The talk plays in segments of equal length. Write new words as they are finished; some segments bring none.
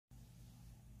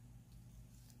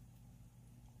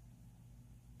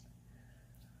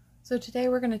So today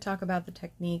we're going to talk about the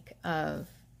technique of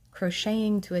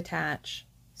crocheting to attach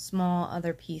small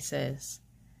other pieces.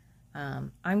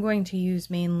 I'm going to use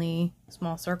mainly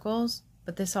small circles,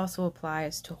 but this also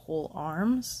applies to whole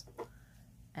arms.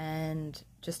 And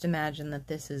just imagine that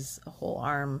this is a whole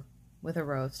arm with a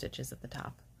row of stitches at the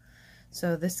top.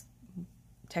 So this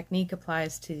technique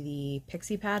applies to the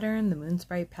pixie pattern, the moon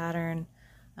sprite pattern.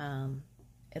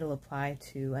 It'll apply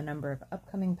to a number of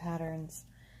upcoming patterns,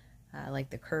 like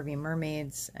the curvy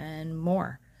mermaids and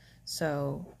more.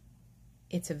 So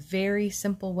it's a very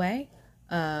simple way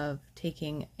of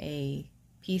taking a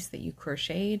piece that you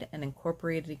crocheted and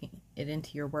incorporating it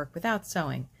into your work without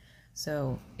sewing.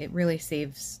 So it really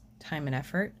saves time and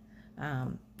effort.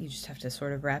 You just have to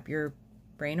sort of wrap your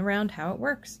brain around how it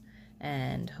works,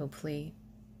 and hopefully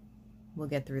we'll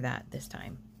get through that this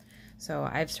time. So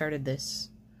I've started this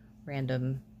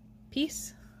random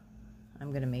piece. I'm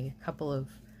going to make a couple of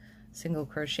single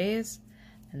crochets,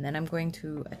 and then I'm going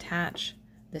to attach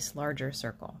this larger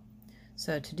circle.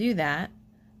 So to do that,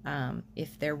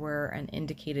 if there were an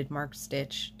indicated marked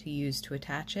stitch to use to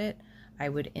attach it, I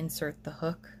would insert the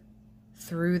hook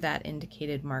through that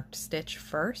indicated marked stitch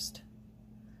first,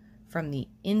 from the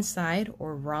inside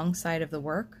or wrong side of the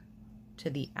work to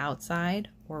the outside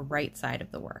or right side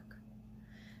of the work.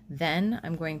 Then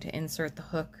I'm going to insert the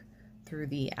hook through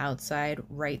the outside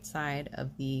right side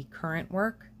of the current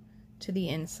work to the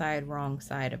inside wrong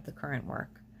side of the current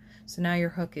work. So now your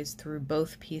hook is through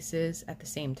both pieces at the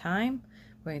same time.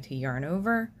 I'm going to yarn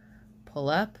over, pull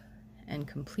up, and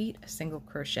complete a single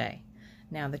crochet.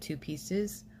 Now the two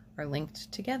pieces are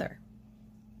linked together.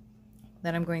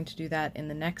 Then I'm going to do that in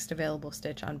the next available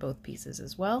stitch on both pieces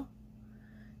as well.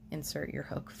 Insert your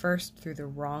hook first through the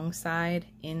wrong side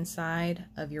inside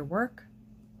of your work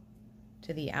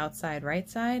to the outside right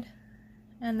side,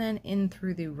 and then in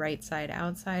through the right side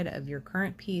outside of your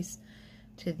current piece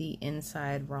to the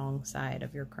inside wrong side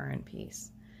of your current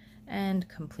piece, and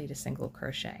complete a single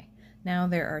crochet. Now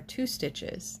there are two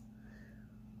stitches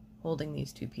holding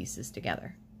these two pieces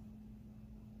together.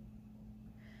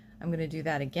 I'm going to do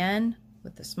that again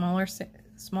with the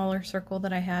smaller circle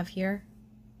that I have here,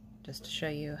 just to show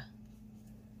you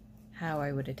how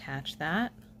I would attach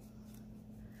that.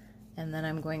 And then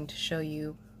I'm going to show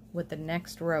you what the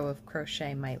next row of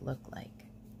crochet might look like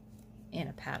in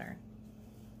a pattern.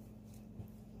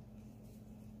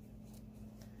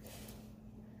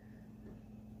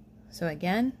 So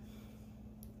again,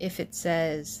 if it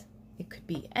says it could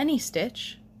be any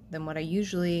stitch, then what I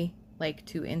usually like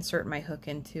to insert my hook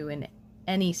into in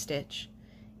any stitch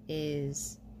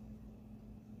is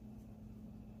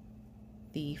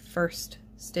the first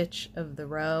stitch of the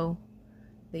row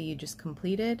that you just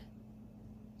completed.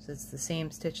 So it's the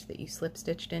same stitch that you slip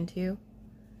stitched into,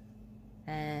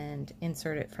 and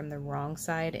insert it from the wrong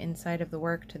side inside of the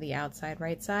work to the outside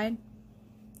right side,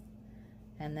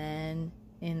 and then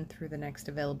in through the next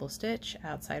available stitch,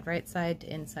 outside right side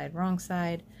to inside wrong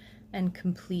side, and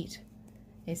complete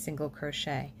a single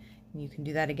crochet. And you can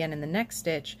do that again in the next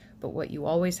stitch, but what you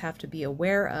always have to be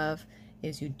aware of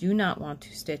is you do not want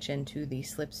to stitch into the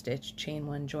slip stitch chain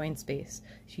one join space.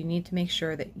 So you need to make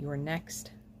sure that your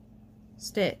next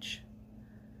stitch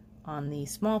on the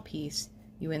small piece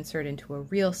you insert into a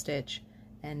real stitch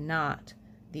and not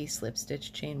the slip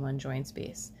stitch chain one join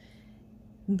space.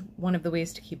 One of the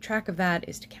ways to keep track of that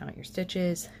is to count your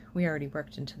stitches. We already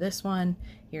worked into this one.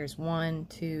 Here's 1,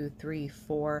 2, 3,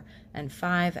 4, and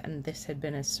 5, and this had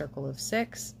been a circle of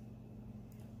 6.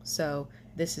 So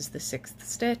this is the 6th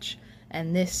stitch,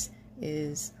 and this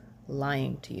is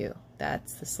lying to you.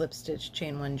 That's the slip stitch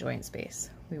chain one join space.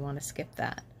 We want to skip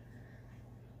that.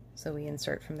 So we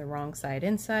insert from the wrong side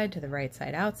inside to the right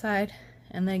side outside,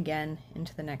 and then again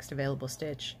into the next available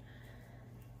stitch,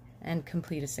 and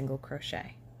complete a single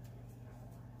crochet.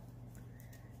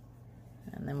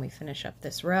 And then we finish up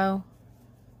this row.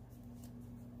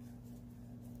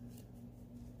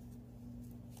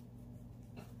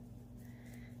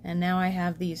 And now I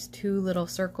have these two little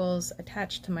circles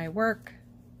attached to my work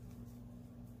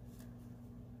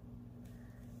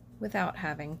without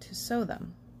having to sew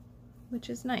them, which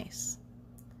is nice.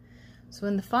 So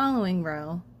in the following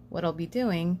row, what I'll be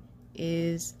doing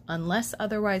is, unless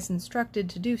otherwise instructed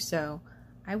to do so,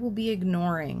 I will be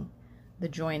ignoring the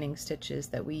joining stitches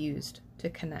that we used to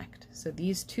connect. So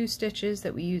these two stitches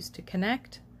that we used to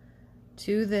connect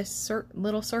to this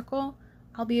little circle,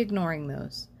 I'll be ignoring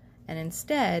those. And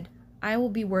instead, I will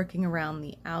be working around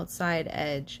the outside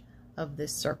edge of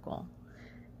this circle.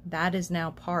 That is now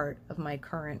part of my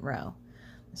current row.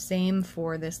 Same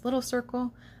for this little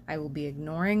circle. I will be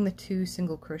ignoring the two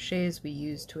single crochets we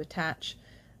used to attach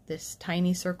this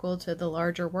tiny circle to the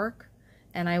larger work,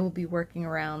 and I will be working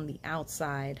around the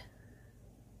outside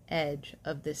edge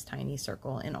of this tiny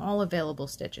circle in all available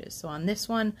stitches. So on this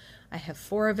one I have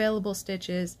 4 available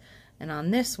stitches, and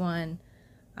on this one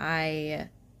I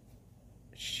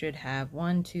should have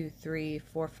 1, 2, 3,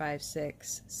 4, 5,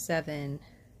 6, 7,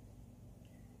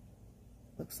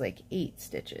 looks like 8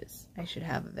 stitches I should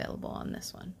have available on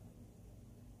this one.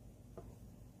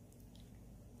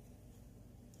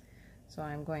 So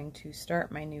I'm going to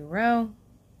start my new row,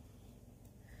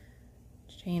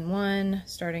 chain 1,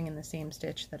 starting in the same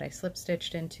stitch that I slip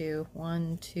stitched into,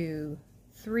 1, 2,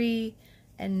 3,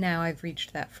 and now I've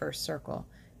reached that first circle.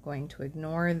 I'm going to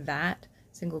ignore that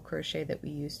single crochet that we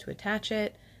used to attach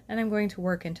it, and I'm going to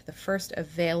work into the first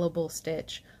available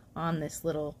stitch on this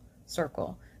little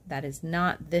circle. That is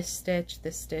not this stitch.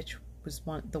 This stitch was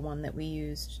the one that we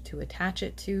used to attach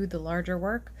it to the larger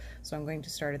work. So I'm going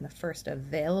to start in the first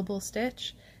available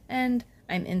stitch, and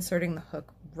I'm inserting the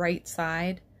hook right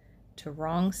side to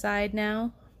wrong side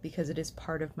now because it is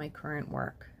part of my current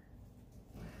work.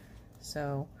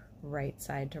 So right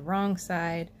side to wrong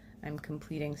side, I'm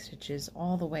completing stitches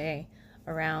all the way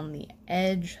around the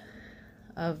edge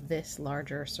of this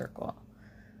larger circle,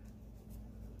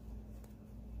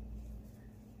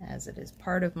 as it is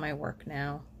part of my work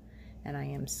now, and I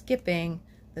am skipping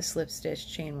the slip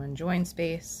stitch chain 1 join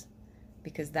space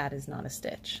because that is not a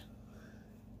stitch.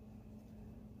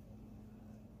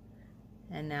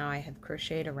 And now I have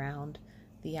crocheted around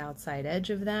the outside edge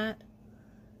of that,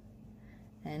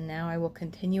 and now I will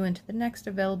continue into the next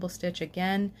available stitch,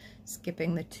 again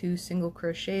skipping the 2 single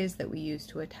crochets that we used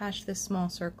to attach this small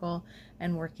circle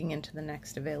and working into the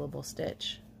next available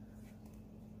stitch.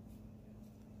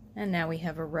 And now we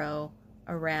have a row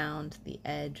around the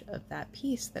edge of that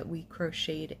piece that we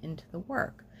crocheted into the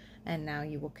work. And now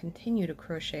you will continue to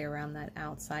crochet around that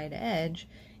outside edge,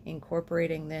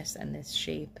 incorporating this and this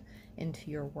shape into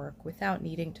your work without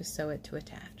needing to sew it to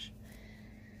attach.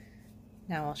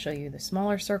 Now I'll show you the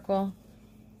smaller circle.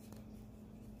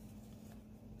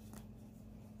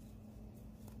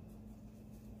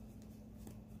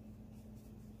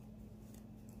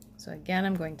 So again,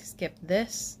 I'm going to skip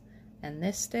this and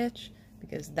this stitch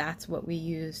because that's what we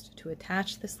used to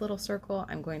attach this little circle.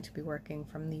 I'm going to be working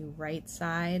from the right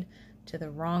side to the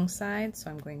wrong side, so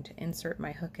I'm going to insert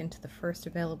my hook into the first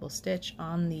available stitch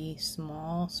on the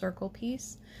small circle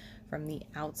piece from the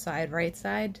outside right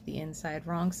side to the inside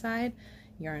wrong side,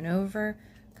 yarn over,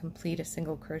 complete a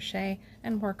single crochet,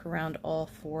 and work around all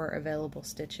 4 available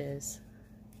stitches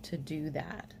to do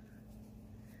that.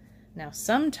 Now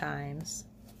sometimes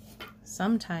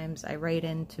I write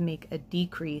in to make a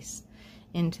decrease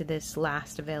into this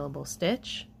last available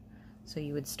stitch. So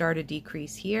you would start a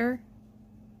decrease here,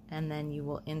 and then you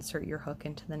will insert your hook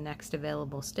into the next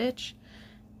available stitch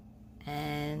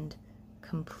and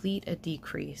complete a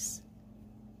decrease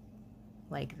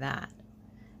like that.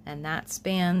 And that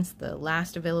spans the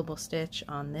last available stitch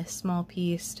on this small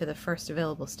piece to the first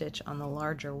available stitch on the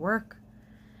larger work.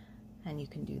 And you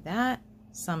can do that.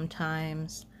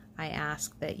 Sometimes I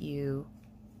ask that you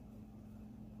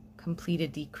complete a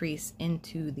decrease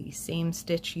into the same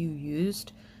stitch you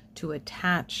used to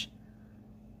attach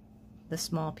the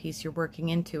small piece you're working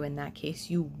into. In that case,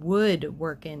 you would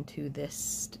work into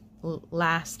this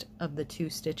last of the 2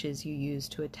 stitches you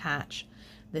used to attach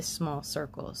this small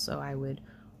circle. So I would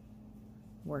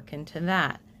work into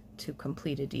that to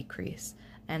complete a decrease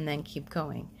and then keep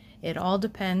going. It all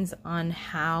depends on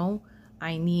how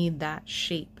I need that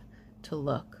shape to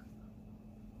look.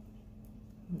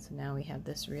 And so now we have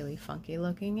this really funky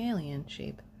looking alien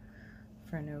shape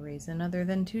for no reason other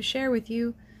than to share with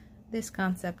you this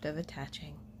concept of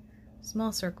attaching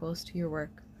small circles to your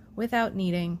work without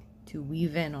needing to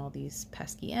weave in all these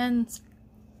pesky ends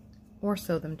or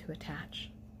sew them to attach.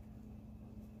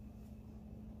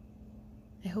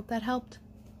 I hope that helped.